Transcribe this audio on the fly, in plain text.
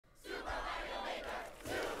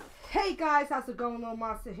Hey guys, how's it going? Little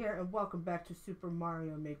Monster here, and welcome back to Super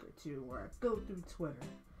Mario Maker 2, where I go through Twitter,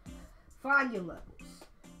 find your levels,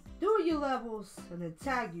 do your levels, and then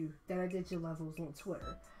tag you that I did your levels on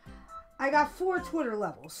Twitter. I got 4 Twitter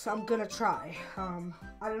levels, so I'm gonna try.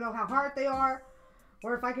 I don't know how hard they are,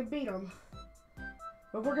 or if I can beat them,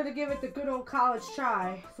 but we're gonna give it the good old college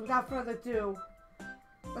try. So without further ado,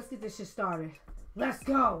 let's get this shit started. Let's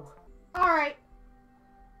go! Alright.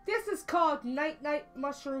 This is called Night Night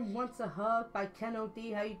Mushroom Wants a Hug by Ken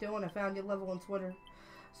O.D. How you doing? I found your level on Twitter.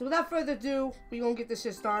 So without further ado, we gonna get this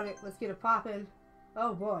shit started. Let's get it popping.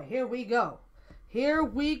 Oh boy, here we go. Here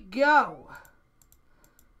we go.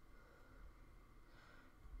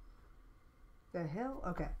 The hell?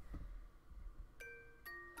 Okay.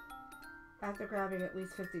 After grabbing at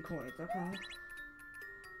least 50 coins, okay.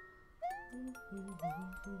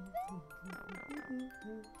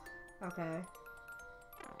 Okay.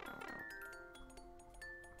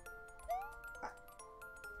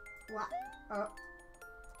 What?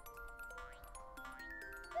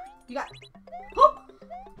 You got... Hope!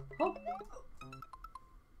 Hope!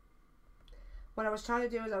 What I was trying to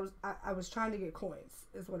do is I was trying to get coins,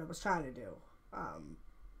 is what I was trying to do.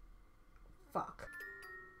 Fuck.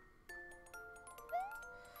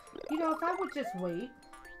 You know, if I would just wait...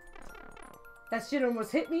 That shit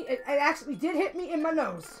almost hit me. It actually did hit me in my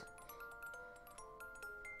nose.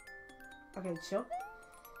 Okay, chill.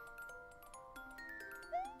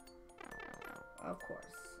 Of course.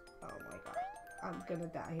 Oh my god. I'm gonna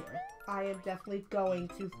die here. I am definitely going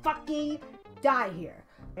to fucking die here.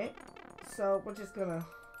 Okay? So, we're just gonna...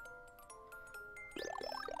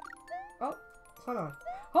 Oh, hold on.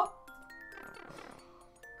 Oh!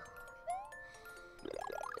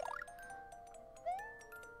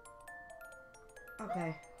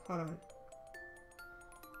 Okay, hold on.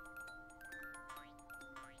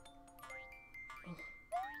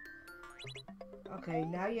 Okay,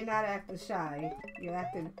 now you're not acting shy. You're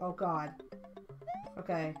acting... Oh, God.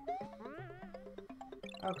 Okay.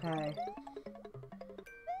 Okay.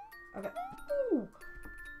 Okay. Ooh!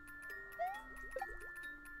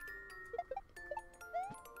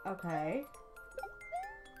 Okay.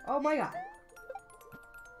 Oh, my God.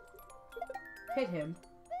 Hit him.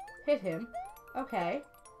 Hit him. Okay.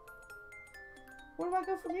 Where do I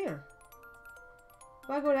go from here?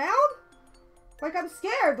 Do I go down? Like, I'm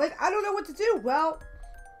scared. Like, I don't know what to do. Well,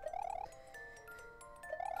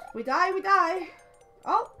 we die, we die.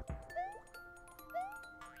 Oh.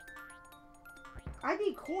 I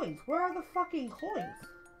need coins. Where are the fucking coins?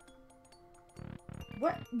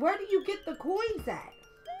 Where do you get the coins at?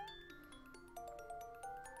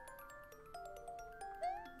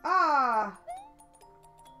 Ah.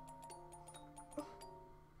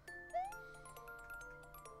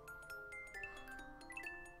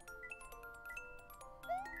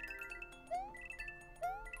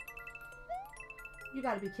 You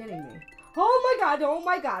gotta be kidding me. Oh my god, oh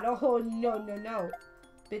my god, oh no, no, no.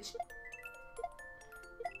 Bitch.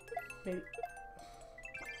 Maybe.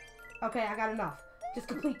 Okay, I got enough. Just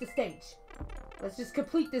complete the stage. Let's just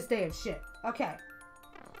complete this damn shit. Okay.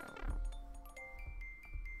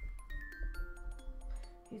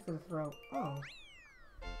 He's gonna throw. Oh.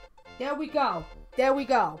 There we go. There we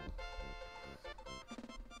go.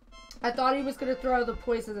 I thought he was gonna throw the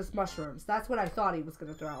poisonous mushrooms. That's what I thought he was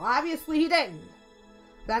gonna throw. Obviously, he didn't.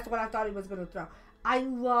 That's what I thought he was going to throw. I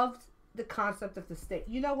loved the concept of the stage.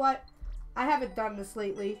 You know what? I haven't done this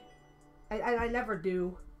lately. I never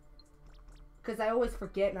do. Because I always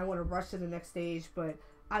forget and I want to rush to the next stage. But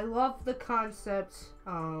I love the concept.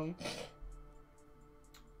 You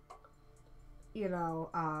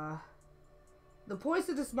know, the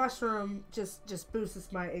poisonous mushroom just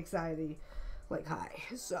boosts my anxiety like high.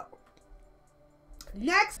 So,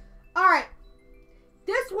 next. Alright.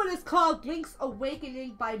 This one is called Link's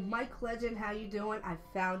Awakening by Mike Legend. How you doing? I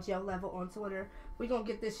found your level on Twitter. We're gonna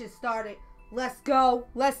get this shit started. Let's go.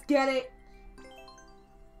 Let's get it.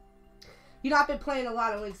 You know, I've been playing a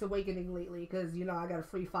lot of Link's Awakening lately because, you know, I got a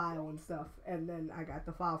free file and stuff. And then I got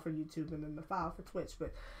the file for YouTube and then the file for Twitch.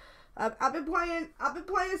 But I've been playing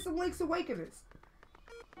some Link's Awakenings.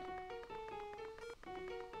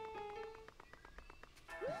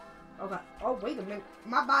 Okay. Oh, wait a minute.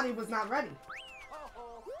 My body was not ready.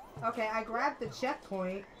 Okay, I grabbed the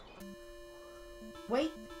checkpoint.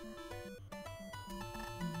 Wait.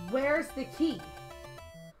 Where's the key?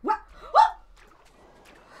 What? Oh!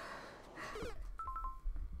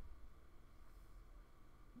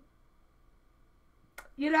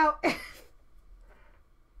 You know,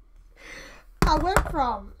 I went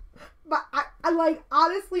from... But I like,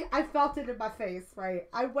 honestly, I felt it in my face, right?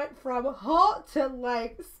 I went from halt to,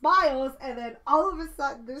 like, smiles, and then all of a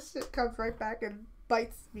sudden, this shit comes right back and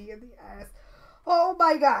bites me in the ass. Oh,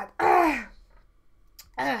 my God. I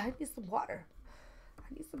need some water.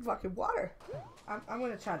 I need some fucking water. I'm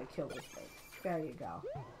gonna try to kill this thing. There you go.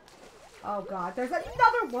 Oh, God. There's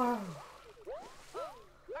another one.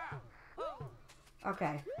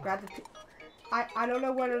 Okay. Grab the... I don't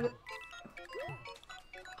know where to...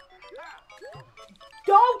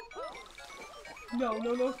 Don't! No,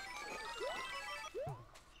 no, no.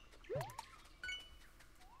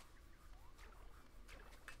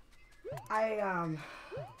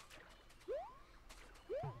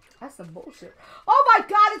 That's some bullshit. Oh my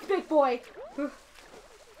God, it's Big Boy!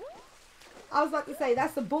 I was about to say,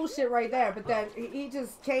 that's some bullshit right there, but then he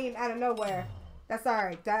just came out of nowhere. That's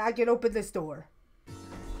alright. I can open this door.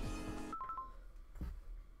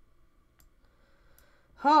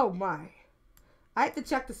 Oh my. I had to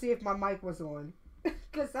check to see if my mic was on.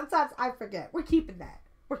 Because sometimes I forget. We're keeping that.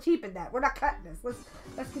 We're keeping that. We're not cutting this.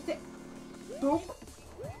 Let's continue. Boom.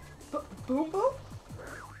 Boom, boom.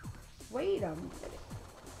 Wait a minute.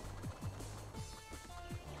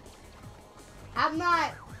 I'm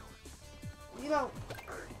not... You know,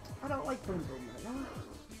 I don't like boom boom right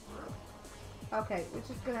now. Okay, we're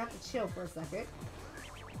just gonna have to chill for a second.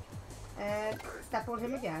 And step on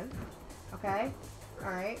him again. Okay.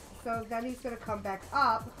 Alright. So then he's gonna come back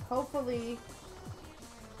up. Hopefully,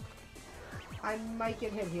 I might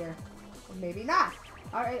get him here. Or maybe not.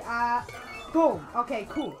 Alright, boom. Okay,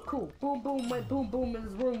 cool, cool. Boom, boom, went boom, boom in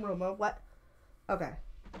his room. What? Okay.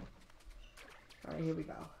 Alright, here we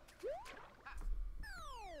go.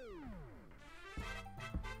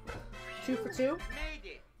 2 for 2.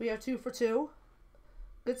 We are 2 for 2.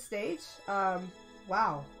 Good stage.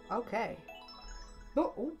 Wow. Okay.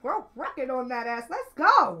 Ooh, we're wrecking on that ass. Let's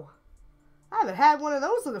go. I haven't had one of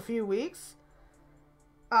those in a few weeks.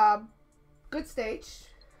 Good stage.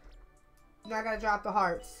 Now I gotta drop the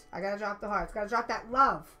hearts. I gotta drop the hearts. Gotta drop that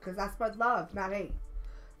love. Because I spread love, not hate.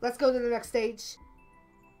 Let's go to the next stage.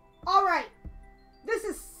 Alright. This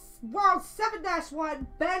is World 7-1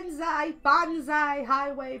 Bonsai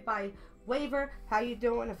Highway by Waver. How you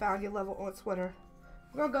doing? I found your level on Twitter.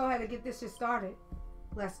 We're gonna go ahead and get this shit started.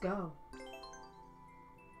 Let's go.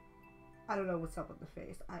 I don't know what's up with the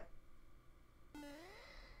face.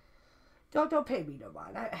 Don't pay me no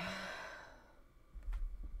mind.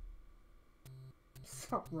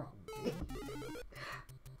 Something wrong with me.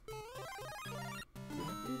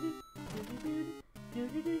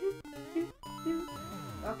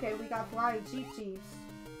 Okay, we got flying Cheep Cheeps.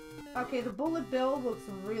 Okay, the bullet bill looks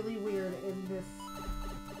really weird in this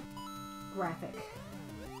graphic.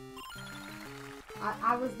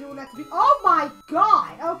 I was doing that to be— oh my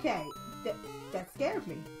God! Okay, that scared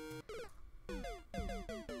me.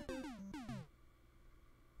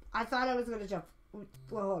 I thought I was gonna jump.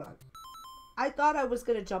 Well, hold on. I thought I was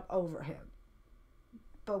gonna jump over him.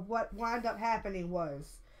 But what wound up happening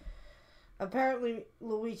was, apparently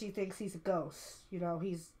Luigi thinks he's a ghost. You know,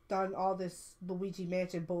 he's done all this Luigi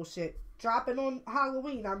Mansion bullshit. Dropping on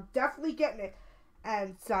Halloween. I'm definitely getting it.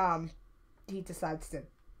 And, he decides to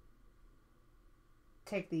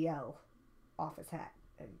take the L off his hat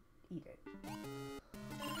and eat it.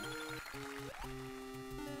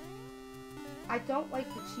 I don't like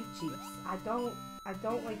the Cheep Cheeps. I don't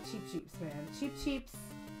like Cheep Cheeps, man. Cheep Cheeps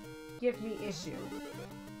give me issue.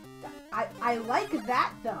 I like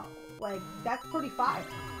that though. Like, that's pretty fire.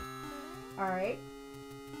 Alright.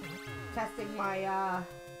 Testing my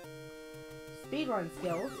speedrun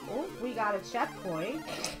skills. Oh, we got a checkpoint.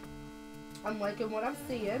 I'm liking what I'm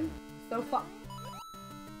seeing so far.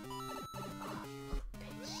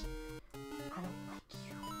 Bitch. I don't like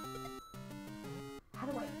you. How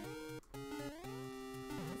do I...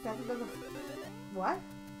 What?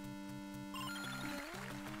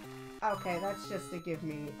 Okay, that's just to give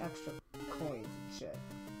me extra coins and shit.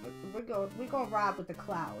 We're gonna ride with the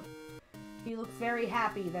cloud. He looks very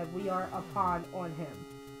happy that we are upon on him.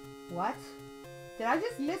 What? Did I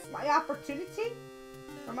just miss my opportunity?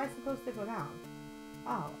 Or am I supposed to go down?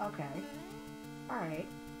 Oh, okay. Alright.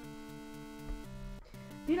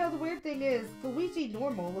 You know, the weird thing is, Luigi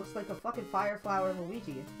normal looks like a fucking fire flower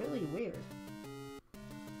Luigi. It's really weird.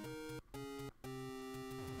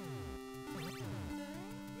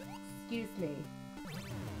 Excuse me.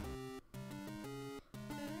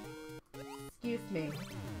 Excuse me.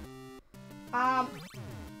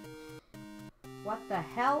 What the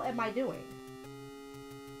hell am I doing?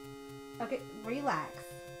 Okay, relax.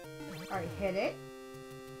 Alright, hit it.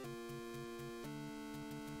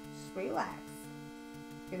 Just relax.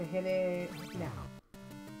 Gonna hit it now.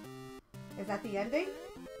 Is that the ending?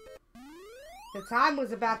 The time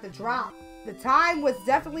was about to drop. The time was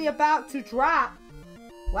definitely about to drop.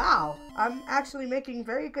 Wow, I'm actually making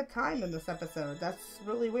very good time in this episode. That's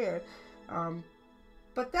really weird.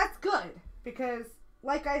 But that's good, because,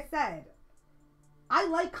 like I said, I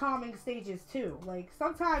like calming stages too. Like,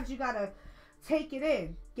 sometimes you gotta take it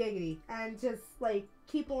in, giggity, and just, like,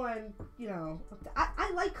 keep on, you know,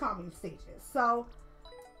 I like calming stages. So,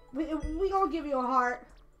 we gonna give you a heart.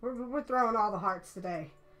 We're throwing all the hearts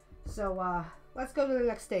today. So, let's go to the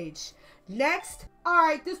next stage. Next,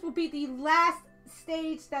 alright, this will be the last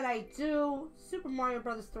stage that I do. Super Mario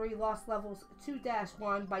Bros. 3 Lost Levels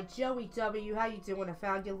 2-1 by Joey W. How you doing? I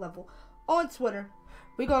found your level on Twitter.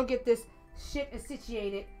 We're gonna get this shit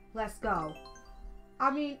situated. Let's go.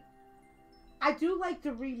 I mean, I do like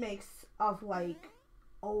the remakes of, like,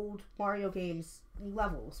 old Mario games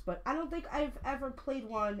levels, but I don't think I've ever played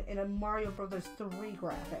one in a Mario Bros. 3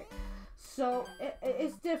 graphic. So,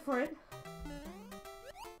 it's different.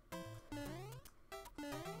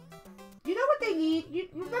 You know what they need? You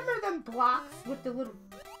remember them blocks with the little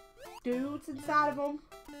dudes inside of them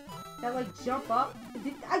that, like, jump up?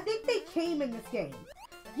 I think they came in this game.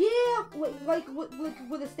 Yeah, like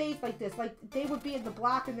with a stage like this. Like, they would be in the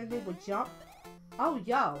block and then they would jump. Oh,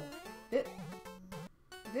 yo. This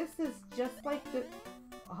is just like the...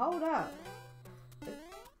 Hold up.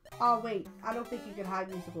 Oh, wait. I don't think you can hide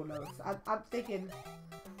musical notes. I'm thinking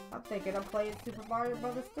I'm playing Super Mario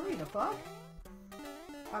Bros. 3. The fuck?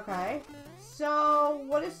 Okay. So,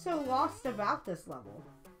 what is so lost about this level?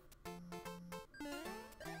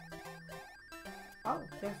 Oh,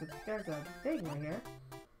 there's a thing right here.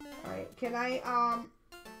 Alright, can I,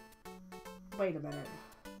 wait a minute.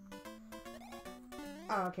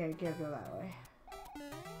 Oh, okay, can't go that way.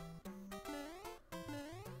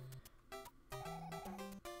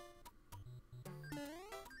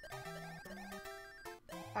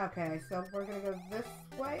 Okay, so we're gonna go this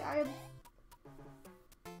way.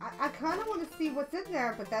 I kind of want to see what's in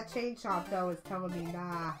there, but that chain chomp, though, is telling me,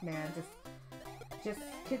 nah, man, just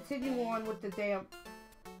continue on with the damn...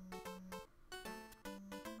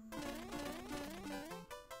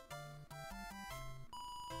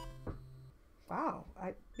 Wow,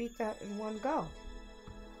 I beat that in one go.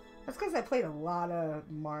 That's because I played a lot of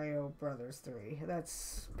Mario Brothers 3.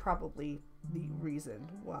 That's probably the reason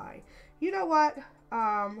why. You know what?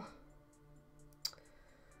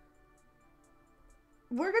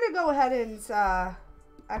 We're gonna go ahead and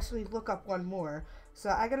actually look up one more. So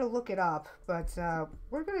I gotta look it up, but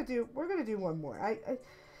we're gonna do one more.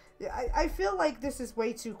 I feel like this is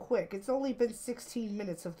way too quick. It's only been 16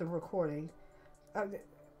 minutes of the recording. But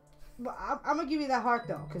I'm gonna give you that heart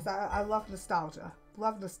though, because I love nostalgia.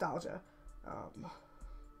 Love nostalgia.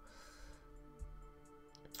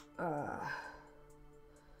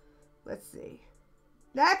 Let's see.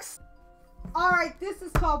 Next. Alright, this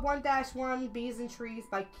is called 1-1 Bees and Trees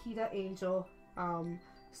by Kita Angel.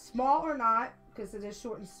 Small or not, because it is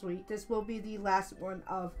short and sweet, this will be the last one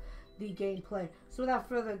of the gameplay. So without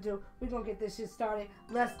further ado, we're going to get this shit started.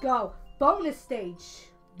 Let's go. Bonus stage.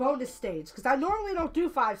 Bonus stage. Because I normally don't do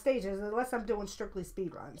 5 stages unless I'm doing strictly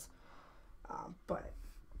speedruns. But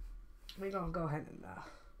we're going to go ahead and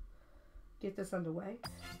get this underway.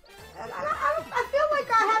 And I feel like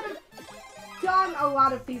I haven't done a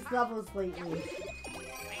lot of these levels lately.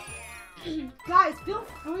 Guys, feel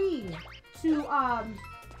free to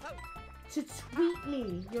tweet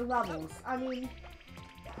me your levels. I mean,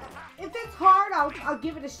 if it's hard, I'll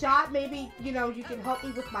give it a shot. Maybe, you know, you can help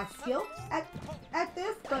me with my skill at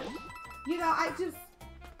this. But, you know, I just...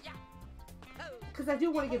 Because I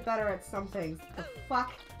do want to get better at some things. The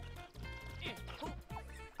fuck?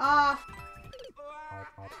 I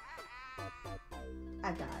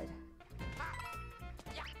died.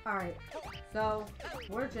 Alright, so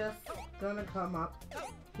we're just gonna come up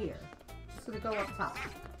here. Just gonna go up top.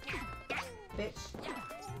 Bitch.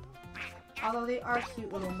 Although they are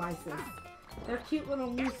cute little mices. They're cute little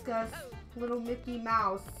Muskas, little Mickey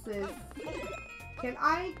Mouses. Can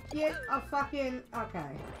I get a fucking...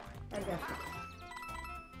 Okay, I guess not.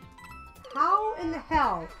 How in the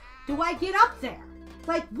hell do I get up there?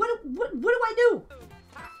 Like, what do I do?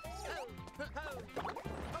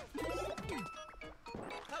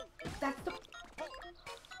 That's the...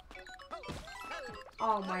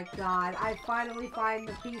 Oh my god, I finally find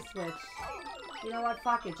the P-switch. You know what,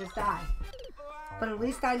 fuck it, just die. But at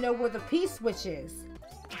least I know where the P-switch is.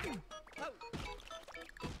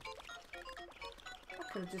 I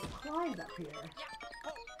could have just climbed up here.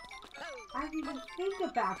 I didn't even think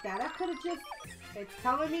about that. I could have just... It's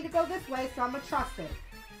telling me to go this way, so I'm gonna trust it.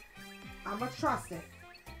 I'm gonna trust it.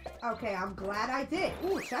 Okay, I'm glad I did.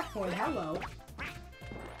 Ooh, checkpoint. Hello.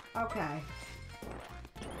 Okay.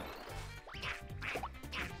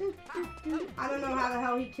 I don't know how the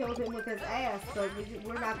hell he killed him with his ass, but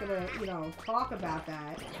we're not gonna, you know, talk about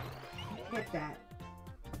that. Hit that.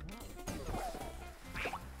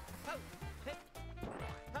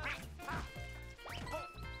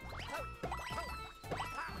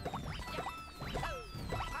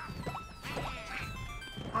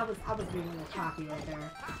 I was being a little cocky right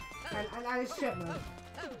there. And I shouldn't have.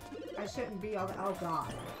 I shouldn't be all the, oh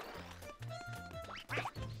god.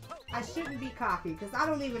 I shouldn't be cocky, because I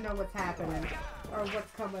don't even know what's happening, or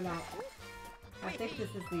what's coming up. I think this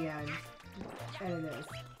is the end. And it is.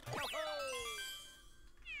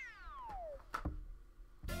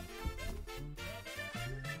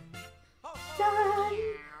 Done!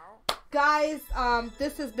 Guys,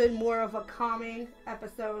 this has been more of a calming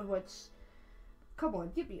episode, which, come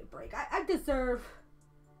on, give me a break. I deserve,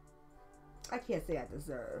 I can't say I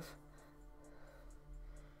deserve.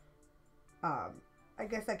 I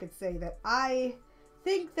guess I could say that I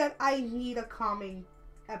think that I need a calming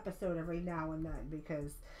episode every now and then,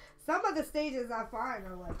 because some of the stages I find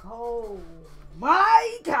are like, oh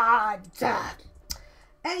my god.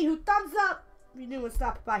 Anywho, thumbs up if you're new and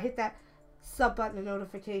stop by. Hit that sub button and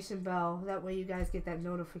notification bell. That way you guys get that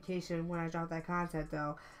notification when I drop that content,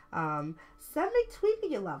 though. Tweet me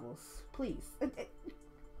your levels, please.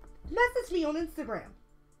 Message me on Instagram.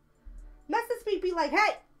 Message me, be like,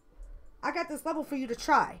 hey, I got this level for you to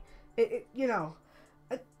try. You know,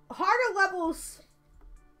 harder levels.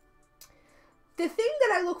 The thing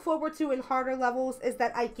that I look forward to in harder levels is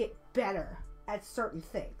that I get better at certain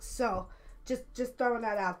things. So just throwing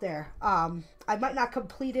that out there. I might not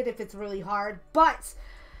complete it if it's really hard, but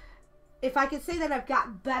if I can say that I've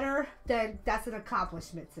gotten better, then that's an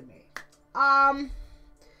accomplishment to me. I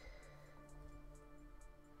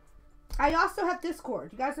also have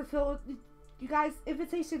Discord. You guys,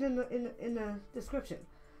 invitation in the description.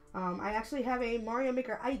 I actually have a Mario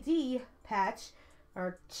Maker ID patch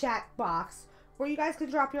or chat box where you guys can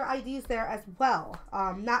drop your IDs there as well.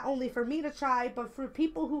 Not only for me to try, but for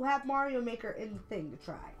people who have Mario Maker in the thing to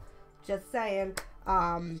try. Just saying.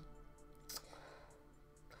 My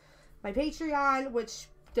Patreon, which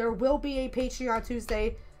there will be a Patreon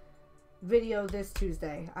Tuesday video this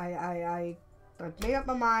Tuesday. I've made up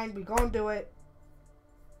my mind. We're gonna do it.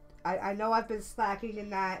 I know I've been slacking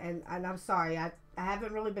in that, and I'm sorry. I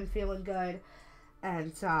haven't really been feeling good,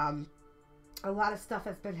 and a lot of stuff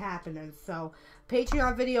has been happening. So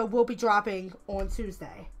Patreon video will be dropping on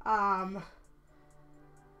Tuesday.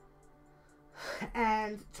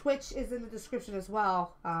 And Twitch is in the description as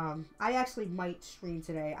well. I actually might stream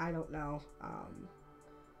today. I don't know.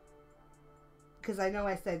 Because I know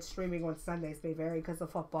I said streaming on Sundays may vary because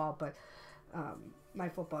of football, but my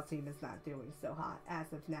football team is not doing so hot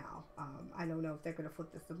as of now. I don't know if they're going to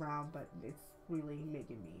flip this around, but it's really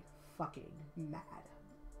making me fucking mad.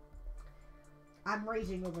 I'm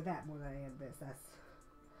raging over that more than I am this.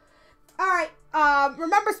 Alright,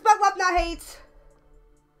 remember, spread love, not hate.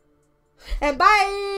 And bye!